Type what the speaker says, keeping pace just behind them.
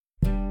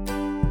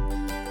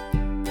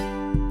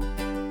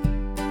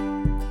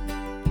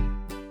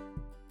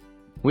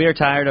We are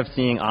tired of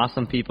seeing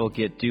awesome people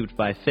get duped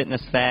by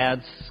fitness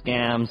fads,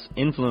 scams,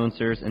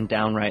 influencers, and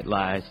downright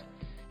lies.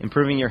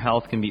 Improving your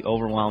health can be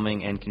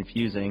overwhelming and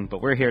confusing,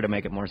 but we're here to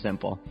make it more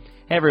simple.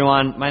 Hey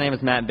everyone, my name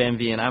is Matt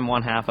Benvie, and I'm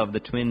one half of the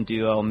twin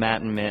duo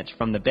Matt and Mitch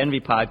from the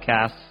Benvie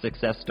podcast,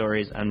 Success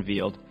Stories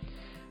Unveiled.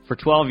 For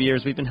 12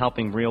 years, we've been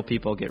helping real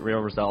people get real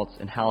results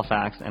in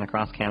Halifax and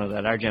across Canada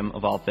at our gym,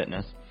 Unveiled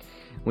Fitness.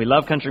 We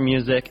love country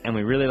music, and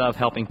we really love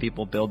helping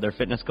people build their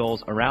fitness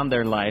goals around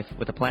their life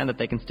with a plan that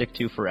they can stick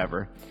to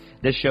forever.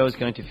 This show is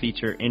going to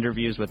feature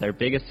interviews with our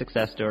biggest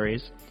success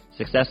stories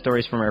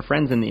from our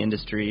friends in the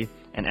industry,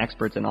 and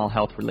experts in all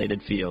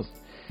health-related fields.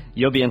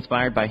 You'll be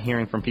inspired by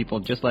hearing from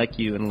people just like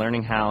you and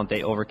learning how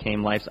they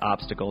overcame life's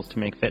obstacles to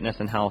make fitness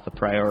and health a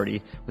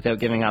priority without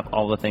giving up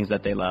all the things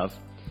that they love.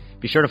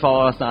 Be sure to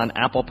follow us on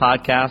Apple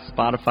Podcasts,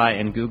 Spotify,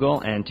 and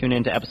Google, and tune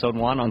in to episode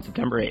 1 on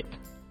September 8th.